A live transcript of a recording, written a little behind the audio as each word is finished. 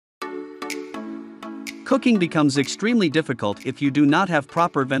Cooking becomes extremely difficult if you do not have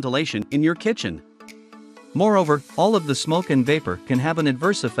proper ventilation in your kitchen. Moreover, all of the smoke and vapor can have an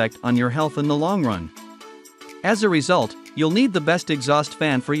adverse effect on your health in the long run. As a result, you'll need the best exhaust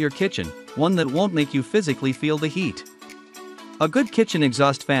fan for your kitchen, one that won't make you physically feel the heat. A good kitchen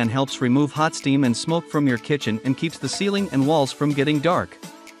exhaust fan helps remove hot steam and smoke from your kitchen and keeps the ceiling and walls from getting dark.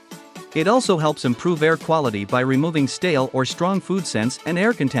 It also helps improve air quality by removing stale or strong food scents and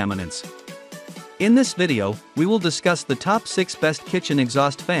air contaminants. In this video, we will discuss the top 6 best kitchen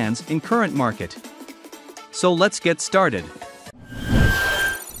exhaust fans in current market. So let's get started.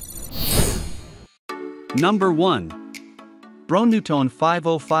 Number 1. Broan-NuTone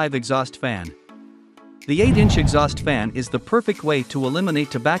 505 Exhaust Fan. The 8-inch exhaust fan is the perfect way to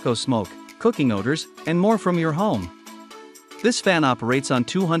eliminate tobacco smoke, cooking odors, and more from your home. This fan operates on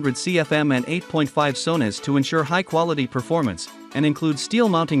 200 CFM and 8.5 sonas to ensure high-quality performance, and includes steel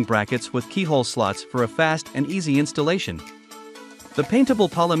mounting brackets with keyhole slots for a fast and easy installation. The paintable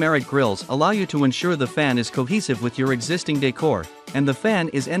polymeric grills allow you to ensure the fan is cohesive with your existing decor, and the fan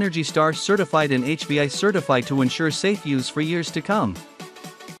is ENERGY STAR certified and HVI certified to ensure safe use for years to come.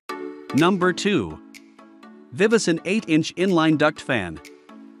 Number 2. VIVOSUN 8-inch Inline Duct Fan.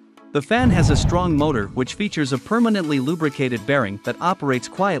 The fan has a strong motor which features a permanently lubricated bearing that operates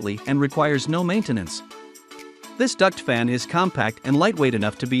quietly and requires no maintenance. This duct fan is compact and lightweight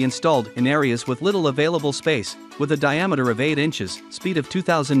enough to be installed in areas with little available space, with a diameter of 8 inches, speed of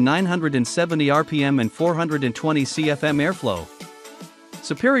 2,970 RPM and 420 CFM airflow.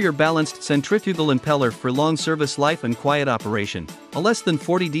 Superior balanced centrifugal impeller for long service life and quiet operation. A less than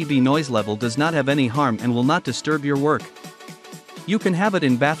 40 dB noise level does not have any harm and will not disturb your work. You can have it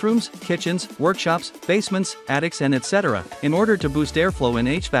in bathrooms, kitchens, workshops, basements, attics and etc. in order to boost airflow in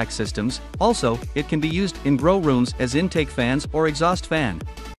HVAC systems. Also, it can be used in grow rooms as intake fans or exhaust fan.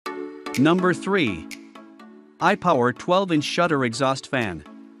 Number 3. iPower 12-inch Shutter Exhaust Fan.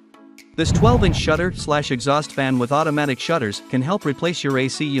 This 12-inch shutter/exhaust fan with automatic shutters can help replace your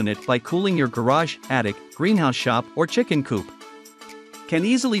AC unit by cooling your garage, attic, greenhouse shop or chicken coop. Can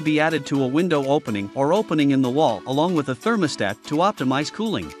easily be added to a window opening or opening in the wall along with a thermostat to optimize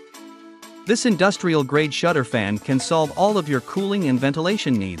cooling. This industrial-grade shutter fan can solve all of your cooling and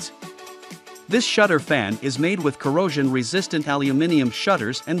ventilation needs. This shutter fan is made with corrosion-resistant aluminum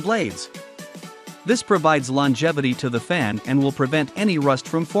shutters and blades. This provides longevity to the fan and will prevent any rust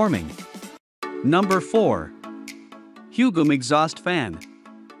from forming. Number 4. Hugum Exhaust Fan.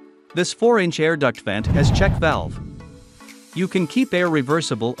 This 4-inch air duct vent has check valve. You can keep air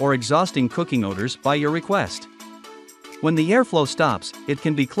reversible or exhausting cooking odors by your request. When the airflow stops, it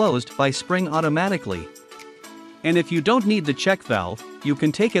can be closed by spring automatically. And if you don't need the check valve, you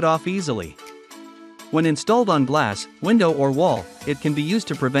can take it off easily. When installed on glass, window or wall, it can be used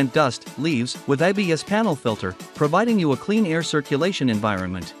to prevent dust, leaves, with ABS panel filter, providing you a clean air circulation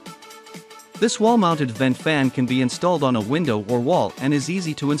environment. This wall-mounted vent fan can be installed on a window or wall and is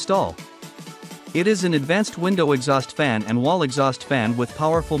easy to install. It is an advanced window exhaust fan and wall exhaust fan with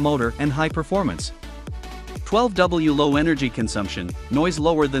powerful motor and high performance. 12W low energy consumption, noise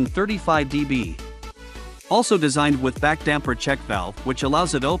lower than 35 dB. Also designed with back damper check valve which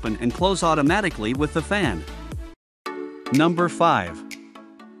allows it open and close automatically with the fan. Number 5.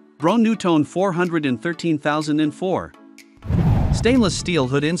 Broan-NuTone 413004. Stainless steel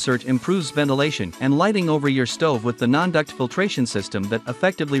hood insert improves ventilation and lighting over your stove with the non-duct filtration system that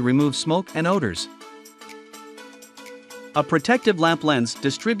effectively removes smoke and odors. A protective lamp lens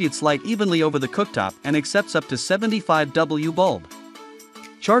distributes light evenly over the cooktop and accepts up to 75W bulb.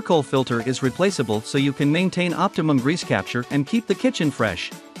 Charcoal filter is replaceable so you can maintain optimum grease capture and keep the kitchen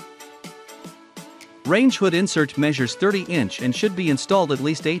fresh. Range hood insert measures 30-inch and should be installed at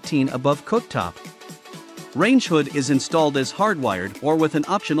least 18 above cooktop. Range hood is installed as hardwired or with an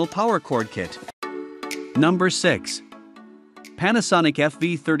optional power cord kit. Number 6. Panasonic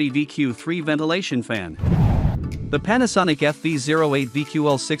FV30VQ3 Ventilation Fan. The Panasonic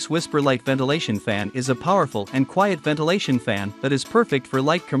FV08VQL6 Whisper Light Ventilation Fan is a powerful and quiet ventilation fan that is perfect for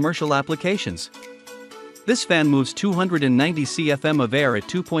light commercial applications. This fan moves 290 CFM of air at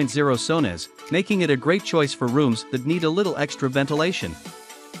 2.0 sonas, making it a great choice for rooms that need a little extra ventilation.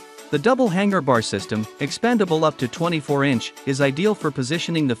 The double hanger bar system, expandable up to 24-inch, is ideal for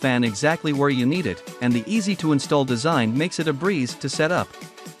positioning the fan exactly where you need it, and the easy-to-install design makes it a breeze to set up.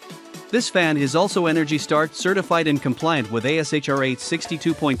 This fan is also ENERGY STAR certified and compliant with ASHRA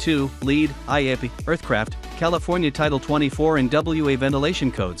 62.2, LEED, IAPI, Earthcraft, California Title 24 and WA ventilation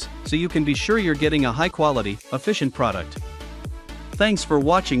codes, so you can be sure you're getting a high-quality, efficient product. Thanks for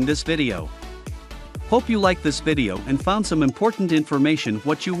watching this video. Hope you liked this video and found some important information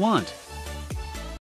what you want.